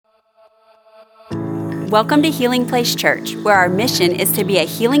Welcome to Healing Place Church, where our mission is to be a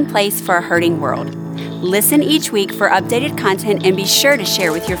healing place for a hurting world. Listen each week for updated content and be sure to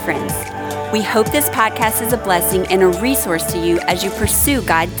share with your friends. We hope this podcast is a blessing and a resource to you as you pursue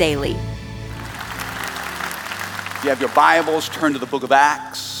God daily. If you have your Bibles, turn to the book of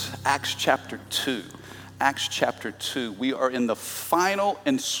Acts, Acts chapter 2. Acts chapter 2. We are in the final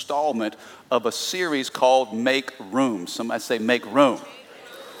installment of a series called Make Room. Somebody say, Make Room.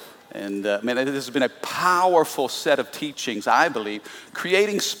 And man, this has been a powerful set of teachings, I believe,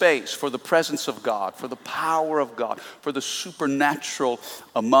 creating space for the presence of God, for the power of God, for the supernatural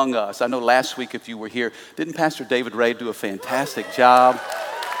among us. I know last week, if you were here, didn't Pastor David Ray do a fantastic job?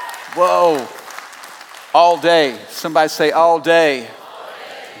 Whoa. All day. Somebody say all day.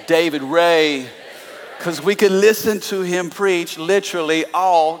 David Ray. Because we could listen to him preach literally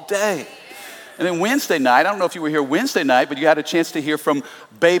all day. And then Wednesday night, I don't know if you were here Wednesday night, but you had a chance to hear from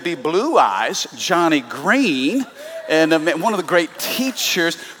Baby Blue Eyes, Johnny Green, and one of the great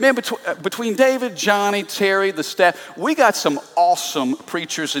teachers. Man, between David, Johnny, Terry, the staff, we got some awesome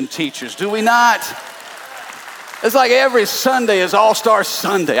preachers and teachers, do we not? It's like every Sunday is All-Star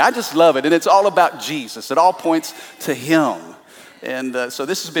Sunday. I just love it, and it's all about Jesus. It all points to Him. And so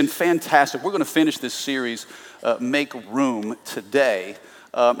this has been fantastic. We're going to finish this series, Make Room, today.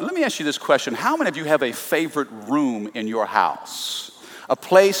 Let me ask you this question. How many of you have a favorite room in your house? A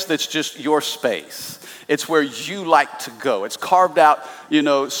place that's just your space. It's where you like to go. It's carved out,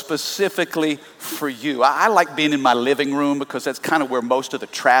 specifically for you. I like being in my living room because that's kind of where most of the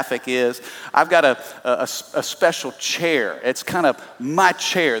traffic is. I've got a special chair. It's kind of my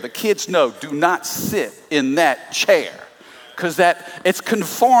chair. The kids know, do not sit in that chair because it's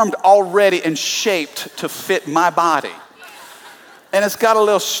conformed already and shaped to fit my body. And it's got a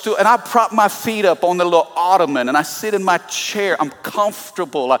little stool, and I prop my feet up on the little ottoman, and I sit in my chair. I'm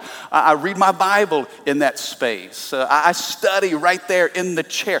comfortable. I read my Bible in that space. I study right there in the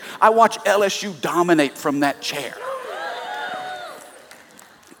chair. I watch LSU dominate from that chair.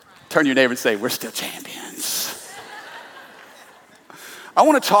 Turn to your neighbor and say, we're still champions. I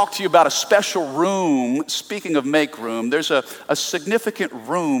want to talk to you about a special room. Speaking of make room, there's a significant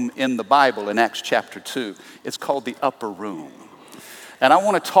room in the Bible in Acts chapter 2. It's called the upper room. And I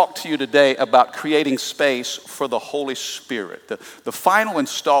want to talk to you today about creating space for the Holy Spirit. The final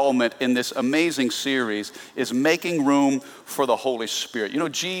installment in this amazing series is making room for the Holy Spirit.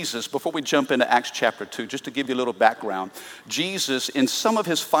 Jesus, before we jump into Acts chapter 2, just to give you a little background, Jesus, in some of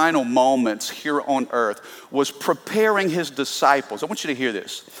his final moments here on earth, was preparing his disciples. I want you to hear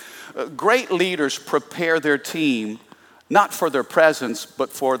this. Great leaders prepare their team not for their presence, but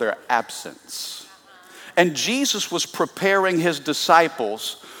for their absence. And Jesus was preparing his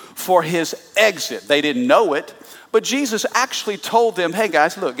disciples for his exit. They didn't know it, but Jesus actually told them, hey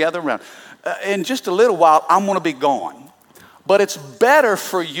guys, look, gather around. In just a little while, I'm going to be gone. But it's better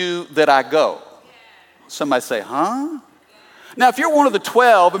for you that I go. Somebody say, huh? Now, if you're one of the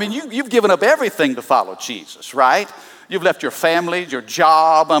 12, you've given up everything to follow Jesus, right? You've left your family, your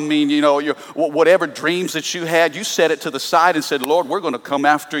job, your whatever dreams that you had, you set it to the side and said, Lord, we're going to come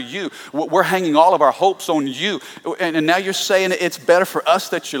after you. We're hanging all of our hopes on you. And now you're saying it's better for us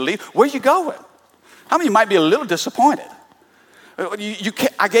that you leave. Where are you going? How many of you might be a little disappointed?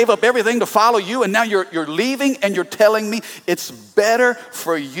 I gave up everything to follow you, and now you're leaving and you're telling me it's better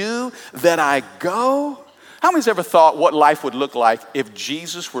for you that I go? How many's ever thought what life would look like if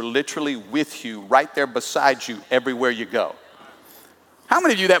Jesus were literally with you, right there beside you, everywhere you go? How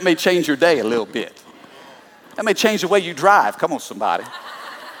many of you, that may change your day a little bit? That may change the way you drive. Come on, somebody.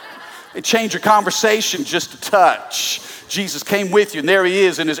 It change your conversation just a touch. Jesus came with you, and there he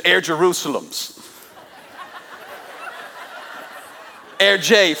is in his Air Jerusalems. Air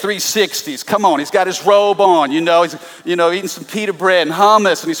J 360s. Come on, he's got his robe on. He's eating some pita bread and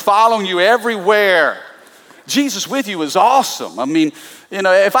hummus, and he's following you everywhere. Jesus with you is awesome.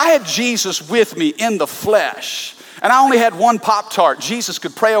 If I had Jesus with me in the flesh and I only had one Pop-Tart, Jesus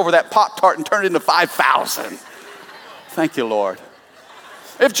could pray over that Pop-Tart and turn it into 5,000. Thank you, Lord.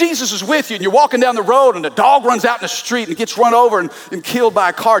 If Jesus is with you and you're walking down the road and a dog runs out in the street and gets run over and killed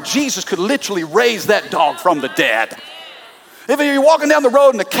by a car, Jesus could literally raise that dog from the dead. If you're walking down the road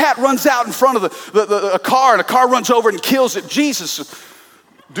and the cat runs out in front of a car and a car runs over and kills it, Jesus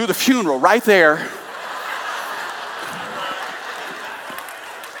do the funeral right there.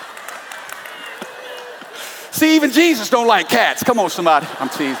 See, even Jesus don't like cats. Come on, somebody. I'm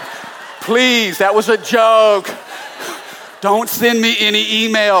teasing. Please, that was a joke. Don't send me any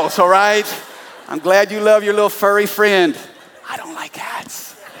emails, all right? I'm glad you love your little furry friend. I don't like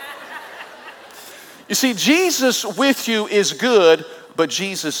cats. You see, Jesus with you is good, but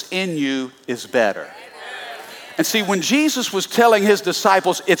Jesus in you is better. And see, when Jesus was telling his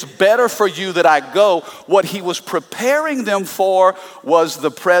disciples, it's better for you that I go, what he was preparing them for was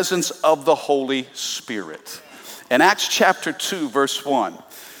the presence of the Holy Spirit. In Acts chapter 2, verse 1,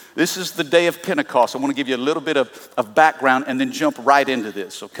 this is the day of Pentecost. I want to give you a little bit of background and then jump right into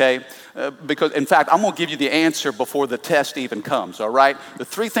this, okay? Because, in fact, I'm going to give you the answer before the test even comes, all right? The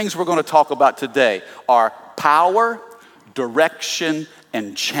three things we're going to talk about today are power, direction,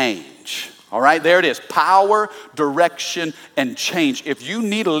 and change. All right, there it is. Power, direction, and change. If you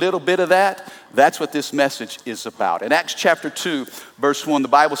need a little bit of that, that's what this message is about. In Acts chapter 2, verse 1, the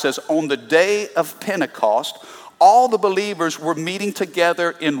Bible says, on the day of Pentecost, all the believers were meeting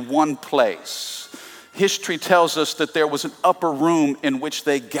together in one place. History tells us that there was an upper room in which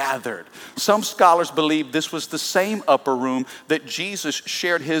they gathered. Some scholars believe this was the same upper room that Jesus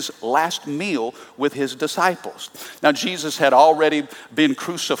shared his last meal with his disciples. Now, Jesus had already been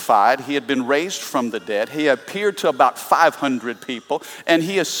crucified. He had been raised from the dead. He appeared to about 500 people, and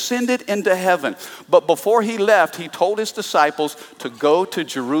he ascended into heaven. But before he left, he told his disciples to go to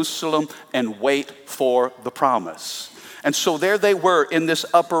Jerusalem and wait for the promise. And so there they were in this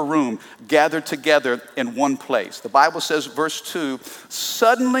upper room, gathered together in one place. The Bible says, verse 2,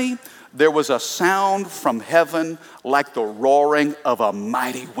 suddenly there was a sound from heaven like the roaring of a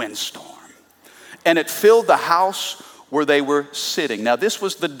mighty windstorm. And it filled the house where they were sitting. Now, this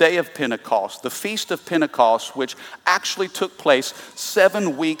was the day of Pentecost, the Feast of Pentecost, which actually took place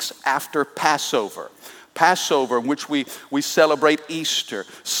 7 weeks after Passover. Passover, in which we celebrate Easter.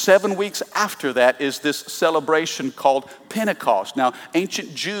 7 weeks after that is this celebration called Pentecost. Now,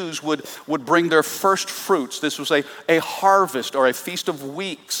 ancient Jews would bring their first fruits. This was a harvest or a feast of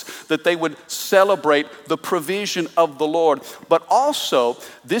weeks that they would celebrate the provision of the Lord. But also,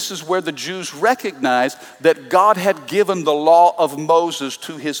 this is where the Jews recognized that God had given the law of Moses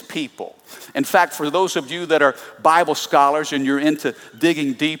to his people. In fact, for those of you that are Bible scholars and you're into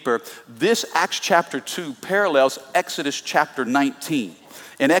digging deeper, this Acts chapter 2 parallels Exodus chapter 19.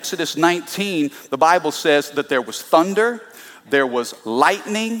 In Exodus 19, the Bible says that there was thunder, there was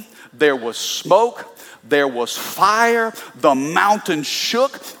lightning, there was smoke, there was fire, the mountain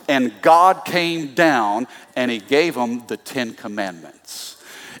shook, and God came down and he gave them the 10 Commandments.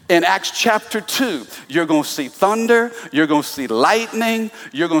 In Acts chapter 2, you're going to see thunder, you're going to see lightning,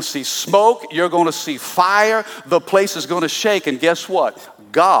 you're going to see smoke, you're going to see fire. The place is going to shake, and guess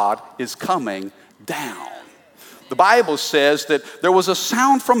what? God is coming down. The Bible says that there was a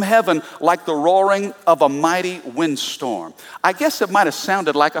sound from heaven like the roaring of a mighty windstorm. I guess it might have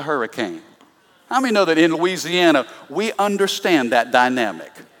sounded like a hurricane. How many know that in Louisiana, we understand that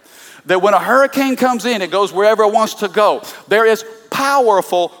dynamic? That when a hurricane comes in, it goes wherever it wants to go. There is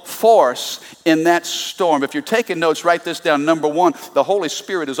powerful force in that storm. If you're taking notes, write this down. Number one, the Holy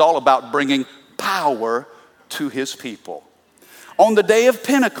Spirit is all about bringing power to his people. On the day of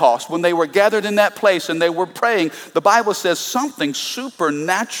Pentecost, when they were gathered in that place and they were praying, the Bible says something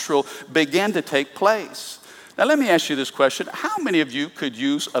supernatural began to take place. Now, let me ask you this question. How many of you could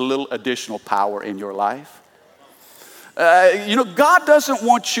use a little additional power in your life? God doesn't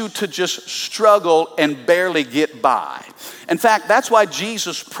want you to just struggle and barely get by. In fact, that's why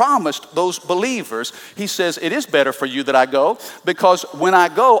Jesus promised those believers, he says, it is better for you that I go, because when I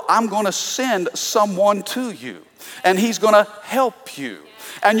go, I'm going to send someone to you, and he's going to help you.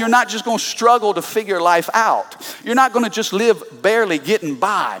 And you're not just going to struggle to figure life out. You're not going to just live barely getting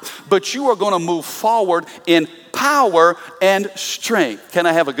by, but you are going to move forward in power and strength. Can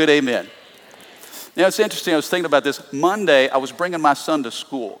I have a good amen? Now, it's interesting. I was thinking about this. Monday, I was bringing my son to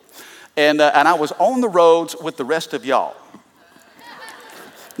school, and I was on the roads with the rest of y'all.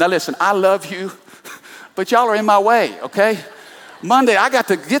 Now, listen, I love you, but y'all are in my way, okay? Monday, I got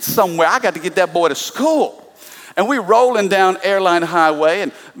to get somewhere. I got to get that boy to school. And we rolling down Airline Highway,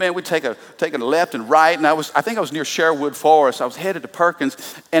 and man, we taking a left and right, and I think I was near Sherwood Forest. I was headed to Perkins,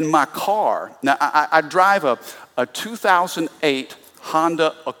 and my car, now I drive a 2008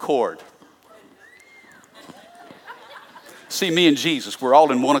 Honda Accord. See, me and Jesus, we're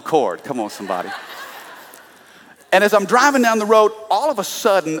all in one accord. Come on, somebody. And as I'm driving down the road, all of a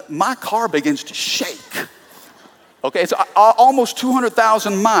sudden, my car begins to shake. Okay, it's almost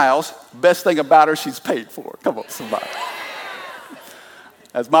 200,000 miles. Best thing about her, she's paid for. Come on, somebody.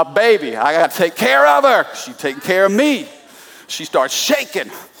 That's my baby. I got to take care of her. She's taking care of me. She starts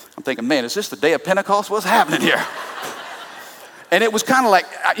shaking. I'm thinking, man, is this the day of Pentecost? What's happening here? And it was kind of like,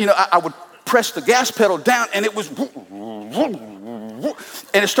 I would press the gas pedal down, and it was,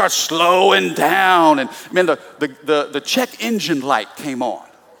 and it starts slowing down. And man, the check engine light came on.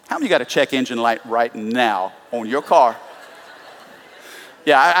 How many got a check engine light right now on your car?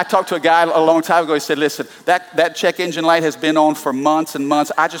 Yeah, I talked to a guy a long time ago. He said, listen, that check engine light has been on for months and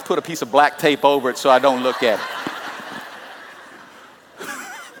months. I just put a piece of black tape over it so I don't look at it.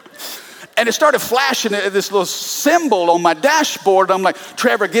 And it started flashing this little symbol on my dashboard. I'm like,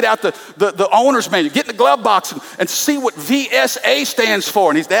 Trevor, get out the owner's manual. Get in the glove box and see what VSA stands for.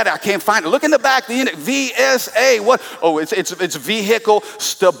 And he's, Dad, I can't find it. Look in the back, the VSA. What? Oh, it's Vehicle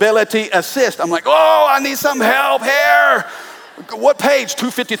Stability Assist. I'm like, oh, I need some help here. What page?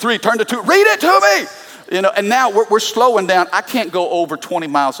 253. Turn to 2. Read it to me. You know. And now we're slowing down. I can't go over 20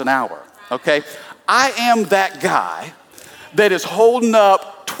 miles an hour. Okay. I am that guy that is holding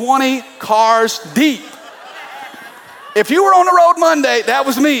up 20 cars deep. If you were on the road Monday, that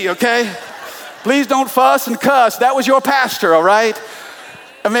was me, okay? Please don't fuss and cuss. That was your pastor, all right?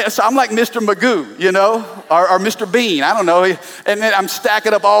 I mean, so I'm like Mr. Magoo, you know, or Mr. Bean, I don't know. And then I'm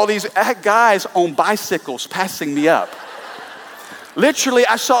stacking up all these. I had guys on bicycles passing me up. Literally,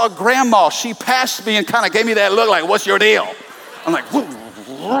 I saw a grandma. She passed me and kind of gave me that look like, what's your deal? I'm like,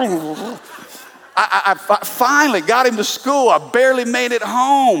 I finally got him to school. I barely made it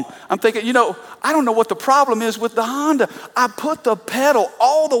home. I'm thinking, you know, I don't know what the problem is with the Honda. I put the pedal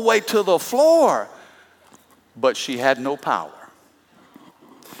all the way to the floor, but she had no power.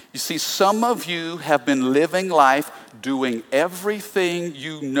 You see, some of you have been living life doing everything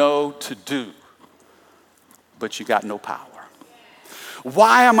you know to do, but you got no power.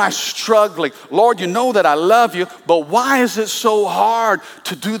 Why am I struggling? Lord, you know that I love you, but why is it so hard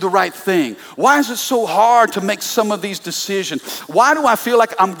to do the right thing? Why is it so hard to make some of these decisions? Why do I feel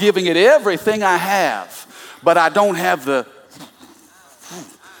like I'm giving it everything I have, but I don't have the...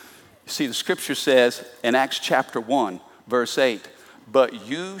 You see, the scripture says in Acts chapter 1, verse 8, but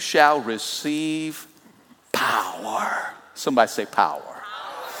you shall receive power. Somebody say power.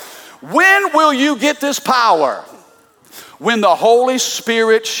 When will you get this power? When the Holy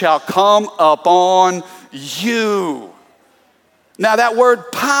Spirit shall come upon you. Now that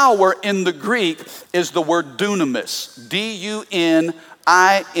word power in the Greek is the word dunamis. D-U-N-I-M-I-S.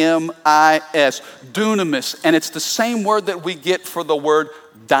 Dunamis. And it's the same word that we get for the word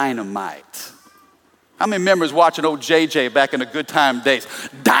dynamite. How many members watching old JJ back in the good time days?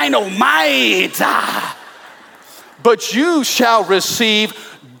 Dynamite! But you shall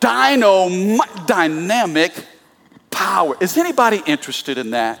receive dynamic power. Is anybody interested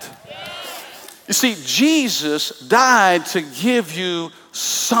in that? You see, Jesus died to give you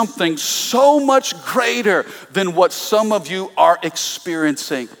something so much greater than what some of you are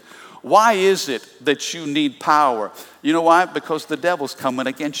experiencing. Why is it that you need power? You know why? Because the devil's coming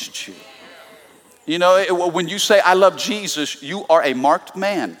against you. You know, when you say, I love Jesus, you are a marked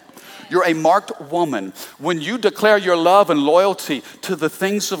man. You're a marked woman. When you declare your love and loyalty to the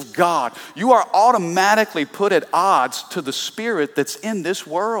things of God, you are automatically put at odds to the spirit that's in this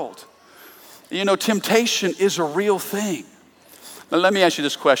world. You know, temptation is a real thing. Now, let me ask you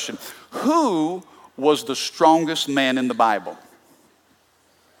this question. Who was the strongest man in the Bible?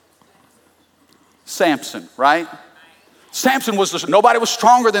 Samson, right? Samson nobody was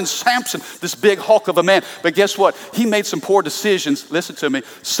stronger than Samson, this big hulk of a man. But guess what? He made some poor decisions. Listen to me.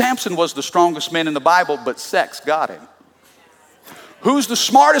 Samson was the strongest man in the Bible, but sex got him. Who's the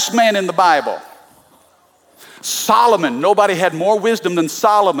smartest man in the Bible? Solomon. Nobody had more wisdom than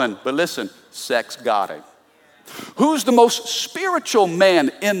Solomon. But listen, sex got him. Who's the most spiritual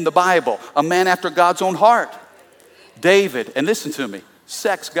man in the Bible? A man after God's own heart. David. And listen to me,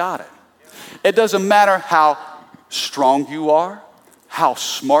 sex got him. It doesn't matter how strong you are, how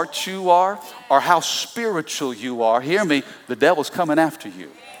smart you are, or how spiritual you are. Hear me, the devil's coming after you.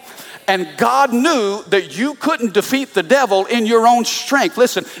 And God knew that you couldn't defeat the devil in your own strength.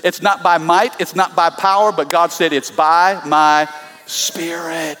 Listen, it's not by might, it's not by power, but God said it's by my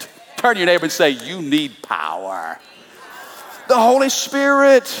spirit. Turn to your neighbor and say, you need power. The Holy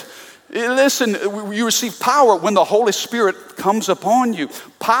Spirit. Listen, you receive power when the Holy Spirit comes upon you.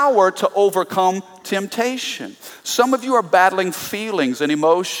 Power to overcome temptation. Some of you are battling feelings and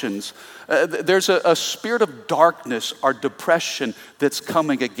emotions. There's a spirit of darkness or depression that's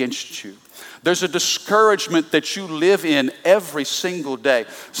coming against you. There's a discouragement that you live in every single day.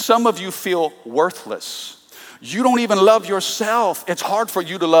 Some of you feel worthless. You don't even love yourself. It's hard for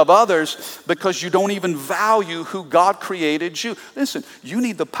you to love others because you don't even value who God created you. Listen, you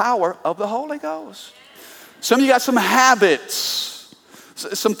need the power of the Holy Ghost. Some of you got some habits,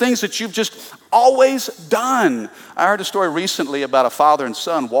 some things that you've just always done. I heard a story recently about a father and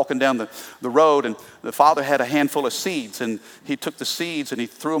son walking down the road, and the father had a handful of seeds, and he took the seeds and he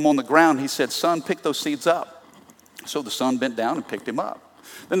threw them on the ground. He said, son, pick those seeds up. So the son bent down and picked him up.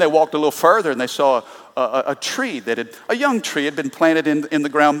 Then they walked a little further and they saw a tree a young tree had been planted in the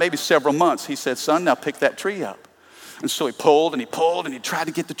ground maybe several months. He said, son, now pick that tree up. And so he pulled and he tried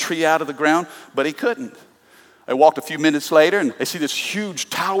to get the tree out of the ground, but he couldn't. They walked a few minutes later and they see this huge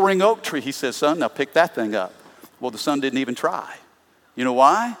towering oak tree. He says, son, now pick that thing up. Well, the son didn't even try. You know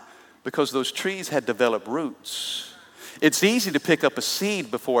why? Because those trees had developed roots. It's easy to pick up a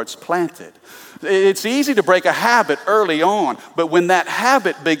seed before it's planted. It's easy to break a habit early on, but when that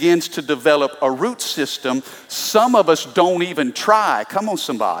habit begins to develop a root system, some of us don't even try. Come on,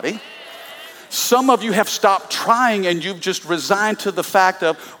 somebody. Some of you have stopped trying and you've just resigned to the fact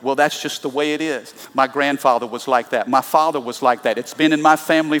of, well, that's just the way it is. My grandfather was like that. My father was like that. It's been in my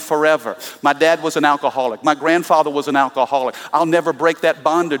family forever. My dad was an alcoholic. My grandfather was an alcoholic. I'll never break that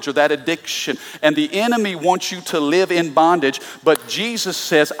bondage or that addiction. And the enemy wants you to live in bondage, but Jesus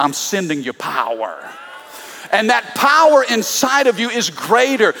says, I'm sending you power. And that power inside of you is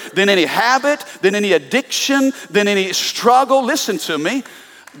greater than any habit, than any addiction, than any struggle. Listen to me.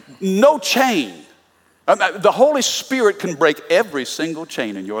 No chain. The Holy Spirit can break every single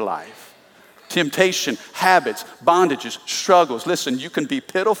chain in your life. Temptation, habits, bondages, struggles. Listen, you can be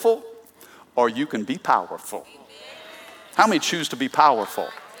pitiful or you can be powerful. How many choose to be powerful?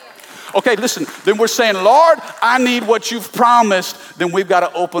 Okay, listen, then we're saying, Lord, I need what you've promised. Then we've got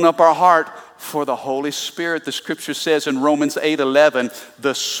to open up our heart for the Holy Spirit. The scripture says in Romans 8:11,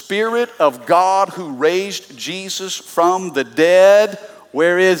 the Spirit of God who raised Jesus from the dead,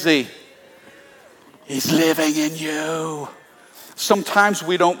 where is he? He's living in you. Sometimes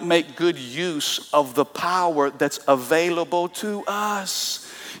we don't make good use of the power that's available to us.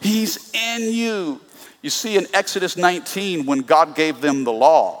 He's in you. You see, in Exodus 19, when God gave them the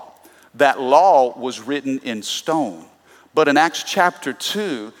law, that law was written in stone. But in Acts chapter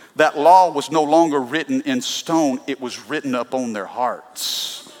 2, that law was no longer written in stone. It was written up on their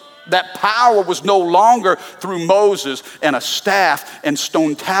hearts. That power was no longer through Moses and a staff and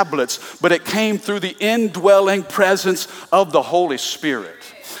stone tablets, but it came through the indwelling presence of the Holy Spirit.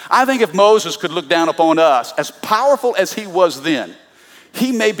 I think if Moses could look down upon us, as powerful as he was then,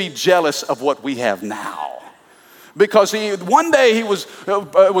 he may be jealous of what we have now. Because one day it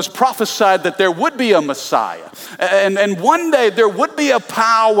was prophesied that there would be a Messiah. And one day there would be a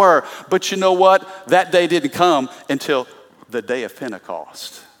power. But you know what? That day didn't come until the day of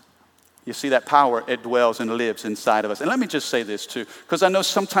Pentecost. You see, that power, it dwells and lives inside of us. And let me just say this too, because I know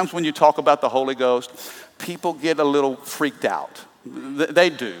sometimes when you talk about the Holy Ghost, people get a little freaked out.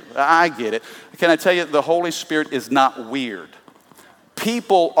 They do. I get it. Can I tell you, the Holy Spirit is not weird.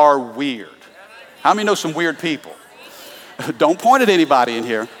 People are weird. How many know some weird people? Don't point at anybody in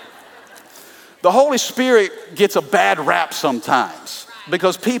here. The Holy Spirit gets a bad rap sometimes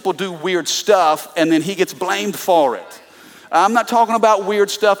because people do weird stuff and then he gets blamed for it. I'm not talking about weird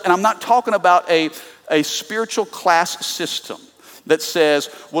stuff, and I'm not talking about a spiritual class system that says,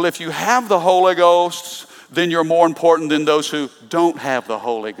 well, if you have the Holy Ghost, then you're more important than those who don't have the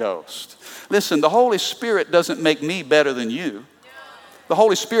Holy Ghost. Listen, the Holy Spirit doesn't make me better than you. The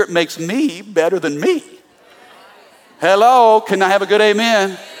Holy Spirit makes me better than me. Hello, can I have a good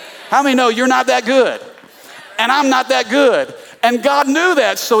amen? How many know you're not that good? And I'm not that good. And God knew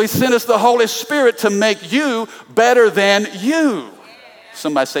that, so he sent us the Holy Spirit to make you better than you.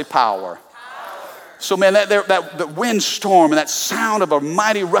 Somebody say power. So man, that windstorm and that sound of a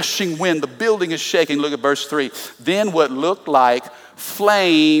mighty rushing wind, the building is shaking. Look at verse 3. Then what looked like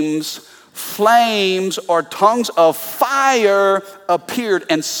flames or tongues of fire appeared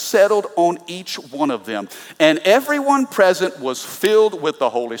and settled on each one of them. And everyone present was filled with the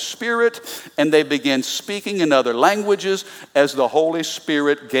Holy Spirit, and they began speaking in other languages as the Holy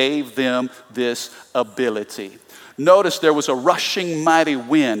Spirit gave them this ability. Notice there was a rushing mighty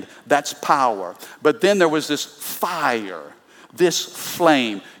wind. That's power. But then there was this fire, this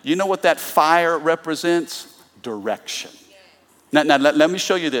flame. You know what that fire represents? Direction. Now let me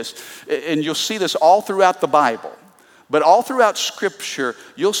show you this. And you'll see this all throughout the Bible. But all throughout Scripture,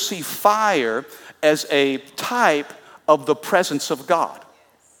 you'll see fire as a type of the presence of God.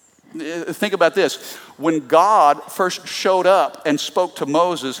 Think about this. When God first showed up and spoke to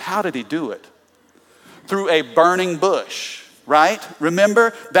Moses, how did he do it? Through a burning bush, right?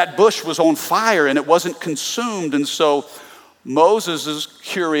 Remember, that bush was on fire and it wasn't consumed. And so Moses'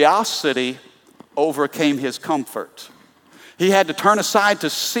 curiosity overcame his comfort. He had to turn aside to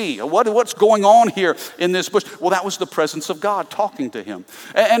see what's going on here in this bush. Well, that was the presence of God talking to him.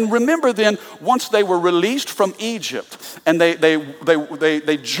 And remember then, once they were released from Egypt and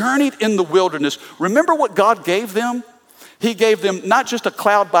they journeyed in the wilderness, remember what God gave them? He gave them not just a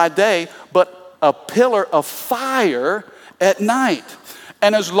cloud by day, but a pillar of fire at night.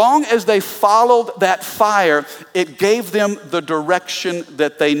 And as long as they followed that fire, it gave them the direction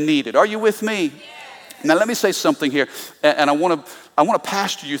that they needed. Are you with me? Now let me say something here, and I want to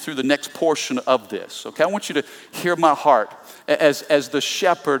pastor you through the next portion of this, okay? I want you to hear my heart as the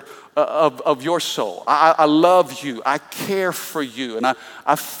shepherd of your soul. I love you, I care for you, and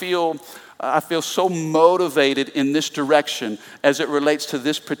I feel so motivated in this direction as it relates to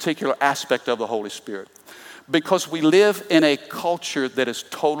this particular aspect of the Holy Spirit. Because we live in a culture that is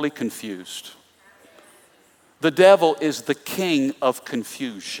totally confused. The devil is the king of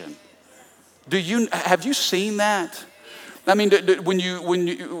confusion. Have you seen that? I mean, when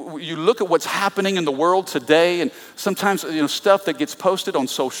you look at what's happening in the world today, and sometimes stuff that gets posted on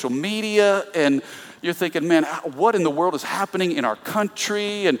social media, and you're thinking, man, what in the world is happening in our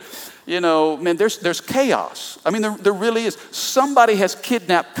country? And man, there's chaos. I mean, there really is. Somebody has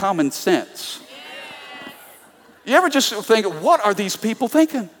kidnapped common sense. You ever just think, what are these people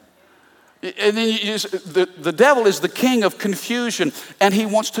thinking? And then the devil is the king of confusion, and he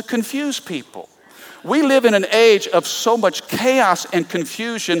wants to confuse people. We live in an age of so much chaos and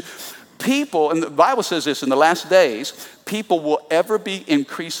confusion. People, and the Bible says this, in the last days, people will ever be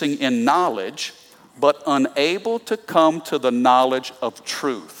increasing in knowledge, but unable to come to the knowledge of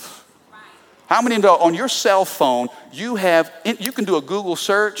truth. How many know on your cell phone, you can do a Google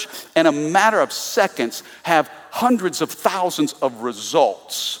search, and a matter of seconds have hundreds of thousands of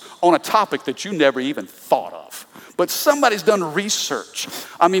results on a topic that you never even thought of. But somebody's done research.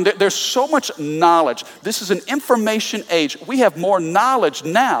 I mean, there's so much knowledge. This is an information age. We have more knowledge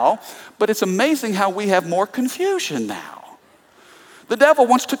now, but it's amazing how we have more confusion now. The devil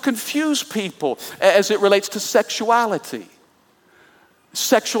wants to confuse people as it relates to sexuality,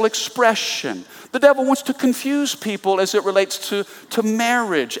 sexual expression. The devil wants to confuse people as it relates to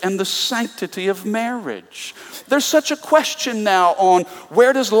marriage and the sanctity of marriage. There's such a question now on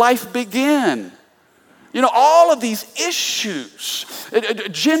where does life begin? All of these issues,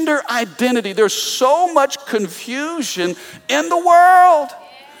 gender identity, there's so much confusion in the world.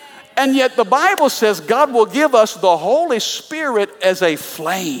 And yet the Bible says God will give us the Holy Spirit as a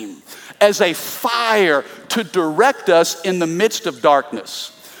flame, as a fire to direct us in the midst of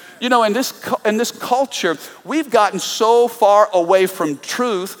darkness. In this culture, we've gotten so far away from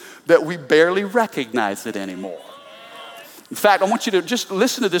truth that we barely recognize it anymore. In fact, I want you to just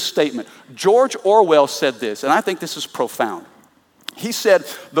listen to this statement. George Orwell said this, and I think this is profound. He said,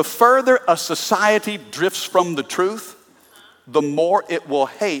 the further a society drifts from the truth, the more it will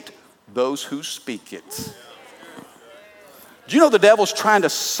hate those who speak it. Do you know the devil's trying to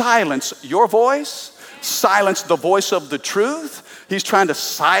silence your voice? Silence the voice of the truth? He's trying to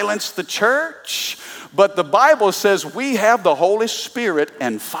silence the church? But the Bible says we have the Holy Spirit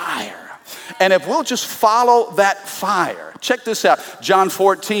and fire. And if we'll just follow that fire, check this out. John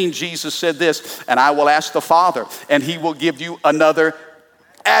 14, Jesus said this, and I will ask the Father, and he will give you another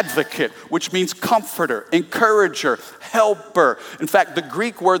advocate, which means comforter, encourager, helper. In fact, the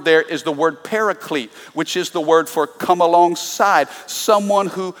Greek word there is the word paraclete, which is the word for come alongside, someone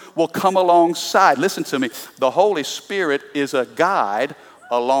who will come alongside. Listen to me. The Holy Spirit is a guide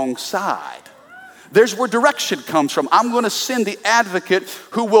alongside. There's where direction comes from. I'm going to send the advocate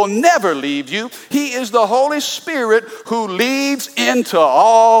who will never leave you. He is the Holy Spirit who leads into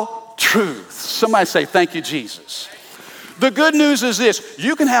all truth. Somebody say, thank you, Jesus. The good news is this.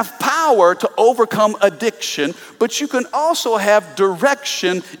 You can have power to overcome addiction, but you can also have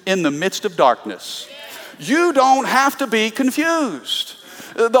direction in the midst of darkness. You don't have to be confused.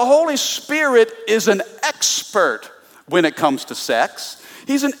 The Holy Spirit is an expert when it comes to sex.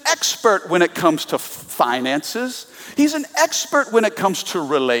 He's an expert when it comes to finances. He's an expert when it comes to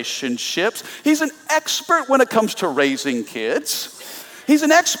relationships. He's an expert when it comes to raising kids. He's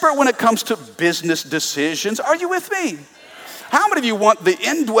an expert when it comes to business decisions. Are you with me? How many of you want the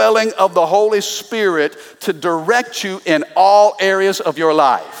indwelling of the Holy Spirit to direct you in all areas of your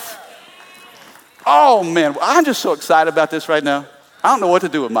life? Oh man, I'm just so excited about this right now. I don't know what to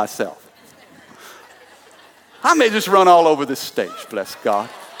do with myself. I may just run all over this stage, bless God.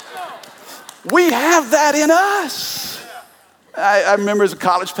 We have that in us. I remember as a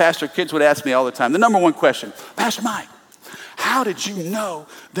college pastor, kids would ask me all the time, the number one question, Pastor Mike, how did you know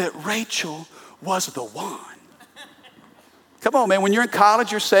that Rachel was the one? Come on, man, when you're in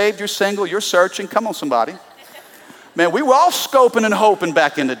college, you're saved, you're single, you're searching. Come on, somebody. Man, we were all scoping and hoping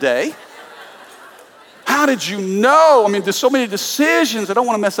back in the day. How did you know? I mean, there's so many decisions. I don't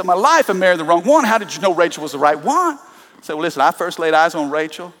want to mess up my life and marry the wrong one. How did you know Rachel was the right one? I said, well, listen, I first laid eyes on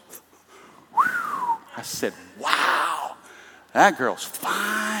Rachel. I said, wow, that girl's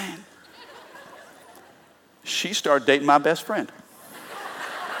fine. She started dating my best friend.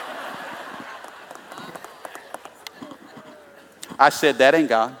 I said, that ain't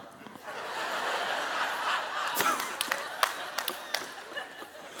God.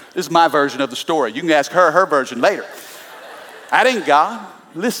 This is my version of the story. You can ask her version later. That ain't God.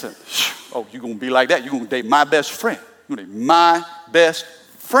 Listen. Oh, you're going to be like that. You're going to date my best friend. You're going to date my best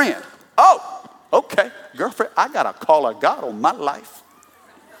friend. Oh, okay. Girlfriend, I got a call of God on my life.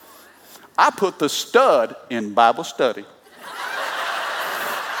 I put the stud in Bible study.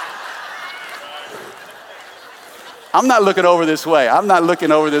 I'm not looking over this way. I'm not looking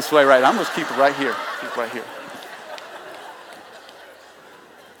over this way right now. I'm going to keep it right here. Keep it right here.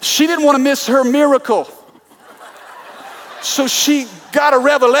 She didn't want to miss her miracle. So she got a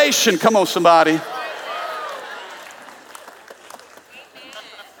revelation. Come on, somebody.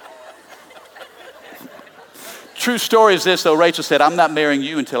 True story is this, though. Rachel said, I'm not marrying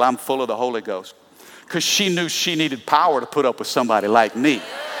you until I'm full of the Holy Ghost. Because she knew she needed power to put up with somebody like me.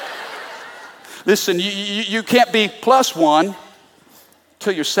 Listen, you can't be plus one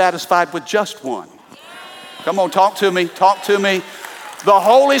till you're satisfied with just one. Come on, talk to me. Talk to me. The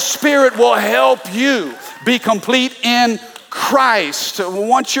Holy Spirit will help you be complete in Christ.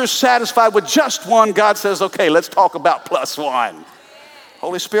 Once you're satisfied with just one, God says, okay, let's talk about plus one.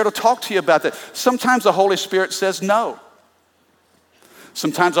 Holy Spirit will talk to you about that. Sometimes the Holy Spirit says no.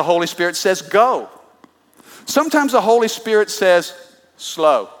 Sometimes the Holy Spirit says go. Sometimes the Holy Spirit says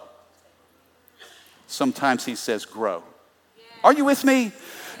slow. Sometimes he says grow. Are you with me?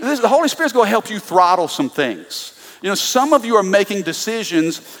 The Holy Spirit's going to help you throttle some things. You know, some of you are making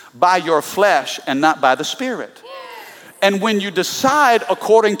decisions by your flesh and not by the Spirit. And when you decide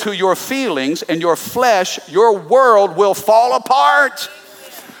according to your feelings and your flesh, your world will fall apart.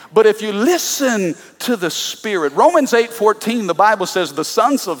 But if you listen to the Spirit, Romans 8:14, the Bible says the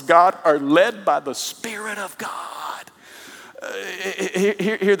sons of God are led by the Spirit of God.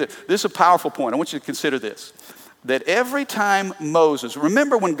 Hear this. This is a powerful point. I want you to consider this. That every time Moses,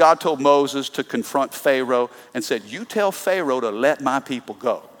 remember when God told Moses to confront Pharaoh and said, you tell Pharaoh to let my people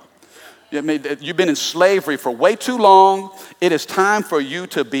go. You've been in slavery for way too long. It is time for you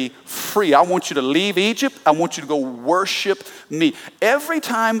to be free. I want you to leave Egypt. I want you to go worship me. Every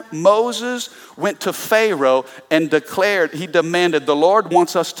time Moses went to Pharaoh and declared, he demanded, the Lord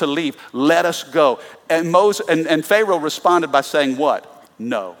wants us to leave. Let us go. And Pharaoh responded by saying what?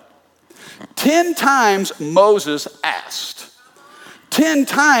 No. 10 times Moses asked. 10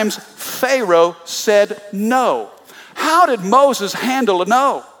 times Pharaoh said no. How did Moses handle a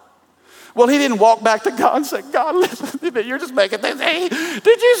no? Well, he didn't walk back to God and say, God, listen, you're just making things. Hey,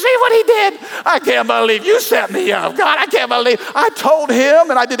 did you see what he did? I can't believe you set me up. God, I can't believe. I told him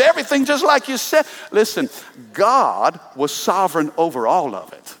and I did everything just like you said. Listen, God was sovereign over all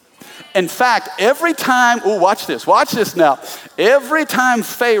of it. In fact, every time, watch this now. Every time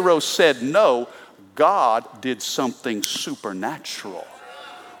Pharaoh said no, God did something supernatural.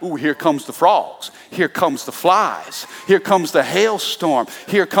 Here comes the frogs. Here comes the flies. Here comes the hailstorm.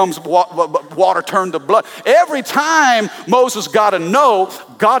 Here comes water turned to blood. Every time Moses got a no,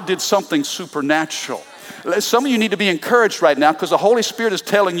 God did something supernatural. Some of you need to be encouraged right now because the Holy Spirit is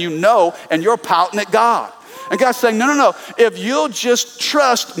telling you no and you're pouting at God. And God's saying, no. If you'll just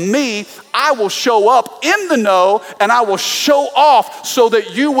trust me, I will show up in the no and I will show off so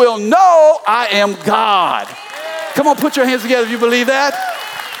that you will know I am God. Come on, put your hands together if you believe that.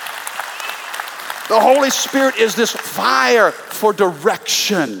 The Holy Spirit is this fire for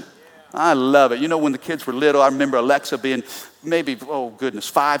direction. I love it. You know, when the kids were little, I remember Alexa being maybe,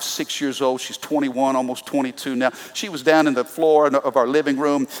 5, 6 years old. She's 21, almost 22 now. She was down in the floor of our living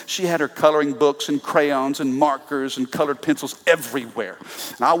room. She had her coloring books and crayons and markers and colored pencils everywhere.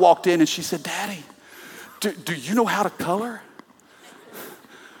 And I walked in and she said, Daddy, do you know how to color?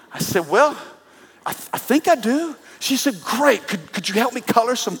 I said, well, I think I do. She said, great, could you help me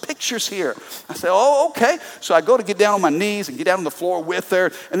color some pictures here? I said, oh, okay. So I go to get down on my knees and get down on the floor with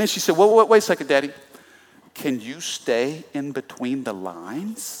her. And then she said, well, wait a second, Daddy. Can you stay in between the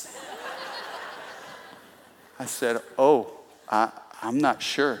lines? I said, I'm not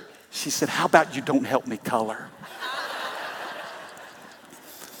sure. She said, how about you don't help me color?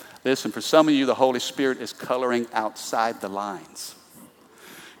 Listen, for some of you, the Holy Spirit is coloring outside the lines.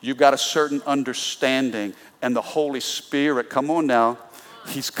 You've got a certain understanding, and the Holy Spirit, come on now,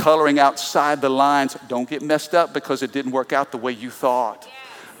 he's coloring outside the lines. Don't get messed up because it didn't work out the way you thought.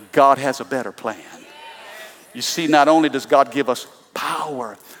 God has a better plan. You see, not only does God give us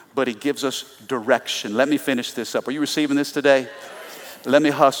power, but he gives us direction. Let me finish this up. Are you receiving this today? Let me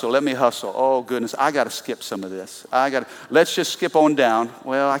hustle. Oh, goodness, I got to skip some of this. Let's just skip on down.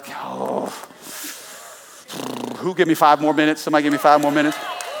 Well, who give me 5 more minutes? Somebody give me 5 more minutes?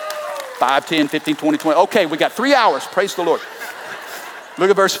 5, 10, 15, 20, 20. Okay, we got 3 hours. Praise the Lord. Look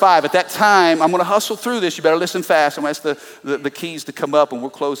at verse 5. At that time, I'm going to hustle through this. You better listen fast. I'm going to ask the keys to come up and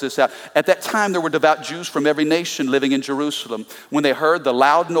we'll close this out. At that time, there were devout Jews from every nation living in Jerusalem. When they heard the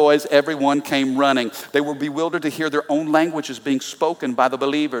loud noise, everyone came running. They were bewildered to hear their own languages being spoken by the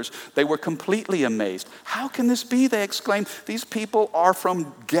believers. They were completely amazed. How can this be? They exclaimed. These people are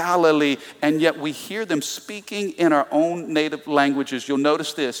from Galilee, and yet we hear them speaking in our own native languages. You'll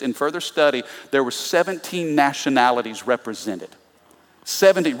notice this. In further study, there were 17 nationalities represented.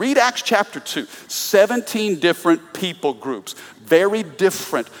 70. Read Acts chapter 2. 17 different people groups. Very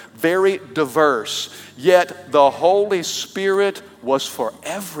different, very diverse. Yet the Holy Spirit was for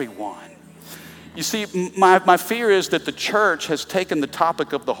everyone. You see, my fear is that the church has taken the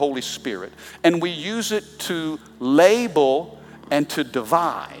topic of the Holy Spirit and we use it to label and to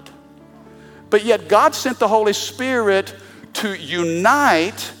divide. But yet God sent the Holy Spirit to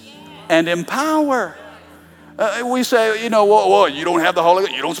unite and empower. We say, well, you don't have the Holy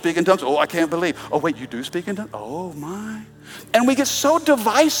Ghost, you don't speak in tongues. Oh, I can't believe. Oh, wait, you do speak in tongues? Oh, my. And we get so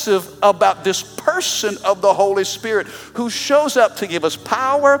divisive about this person of the Holy Spirit who shows up to give us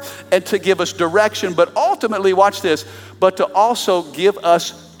power and to give us direction, but ultimately, watch this, but to also give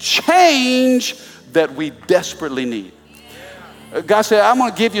us change that we desperately need. God said, I'm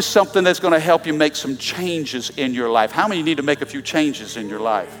going to give you something that's going to help you make some changes in your life. How many need to make a few changes in your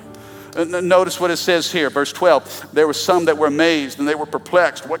life? Notice what it says here, verse 12. There were some that were amazed and they were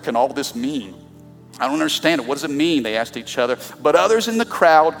perplexed. What can all this mean? I don't understand it. What does it mean? They asked each other. But others in the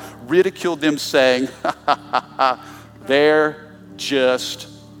crowd ridiculed them, saying, they're just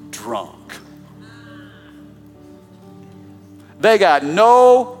drunk. They got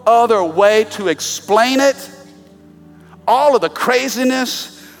no other way to explain it. All of the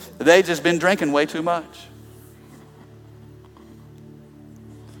craziness, they just been drinking way too much.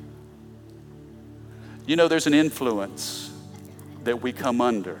 There's an influence that we come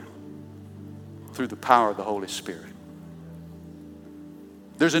under through the power of the Holy Spirit.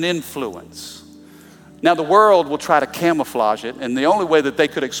 There's an influence. Now, the world will try to camouflage it, and the only way that they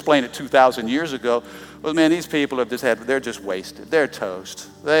could explain it 2,000 years ago was, man, these people they're just wasted. They're toast.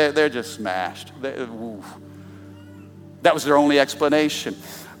 They're just smashed. That was their only explanation.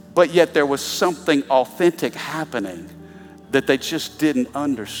 But yet there was something authentic happening that they just didn't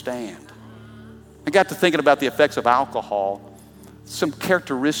understand. I got to thinking about the effects of alcohol, some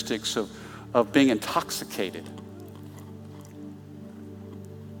characteristics of being intoxicated.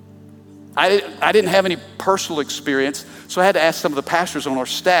 I didn't have any personal experience, so I had to ask some of the pastors on our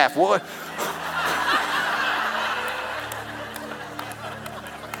staff. What?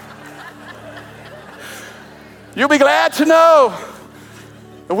 You'll be glad to know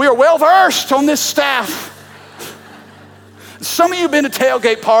that we are well versed on this staff. Some of you have been to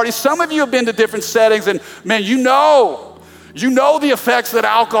tailgate parties. Some of you have been to different settings. And man, you know the effects that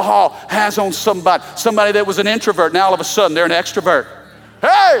alcohol has on somebody. Somebody that was an introvert, now all of a sudden they're an extrovert.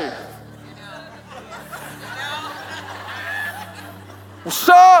 Hey! What's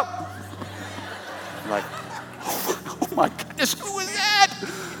up? Like, oh my goodness, who is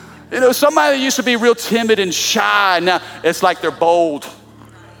that? Somebody that used to be real timid and shy, now it's like they're bold.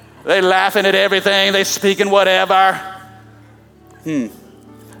 They laughing at everything. They speaking whatever.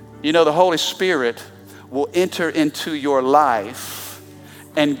 The Holy Spirit will enter into your life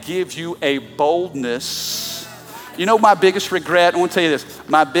and give you a boldness. My biggest regret, I want to tell you this,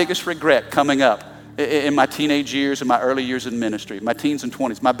 my biggest regret coming up in my teenage years and my early years in ministry, my teens and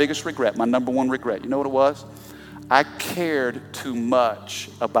 20s, my biggest regret, my number one regret, you know what it was? I cared too much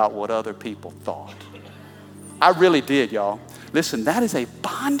about what other people thought. I really did, y'all. Listen, that is a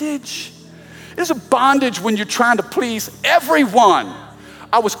bondage. It's a bondage when you're trying to please everyone.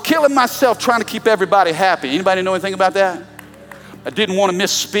 I was killing myself trying to keep everybody happy. Anybody know anything about that? I didn't want to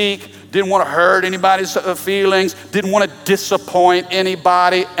misspeak, didn't want to hurt anybody's feelings, didn't want to disappoint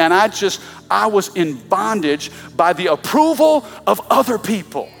anybody, and I was in bondage by the approval of other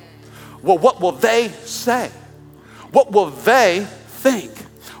people. Well, what will they say? What will they think?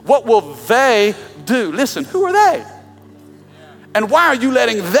 What will they do? Listen, who are they? And why are you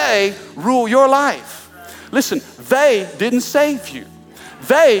letting they rule your life? Listen, they didn't save you.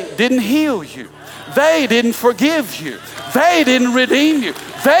 They didn't heal you. They didn't forgive you. They didn't redeem you.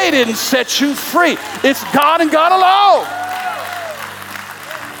 They didn't set you free. It's God and God alone.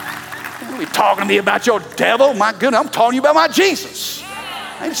 Don't be talking to me about your devil. My goodness, I'm talking to you about my Jesus.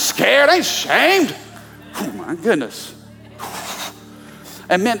 I ain't scared, I ain't ashamed. Oh my goodness.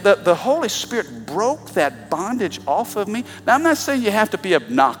 And man, the Holy Spirit broke that bondage off of me. Now, I'm not saying you have to be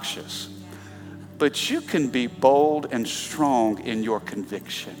obnoxious, but you can be bold and strong in your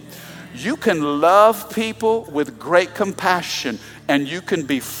conviction. You can love people with great compassion, and you can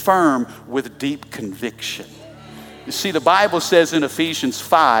be firm with deep conviction. You see, the Bible says in Ephesians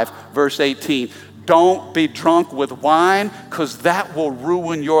 5, verse 18, don't be drunk with wine, because that will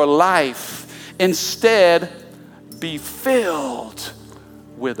ruin your life. Instead, be filled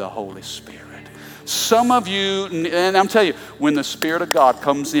with the Holy Spirit. Some of you, and I'm telling you, when the Spirit of God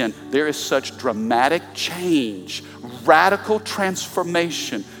comes in, there is such dramatic change, radical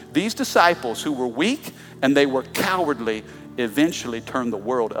transformation. These disciples who were weak and they were cowardly eventually turned the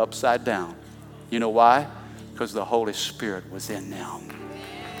world upside down. You know why? Because the Holy Spirit was in them.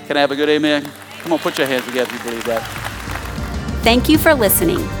 Can I have a good amen? Come on, put your hands together if you believe that. Thank you for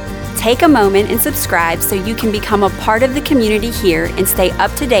listening. Take a moment and subscribe so you can become a part of the community here and stay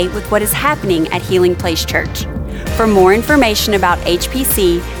up to date with what is happening at Healing Place Church. For more information about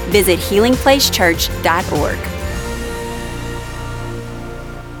HPC, visit healingplacechurch.org.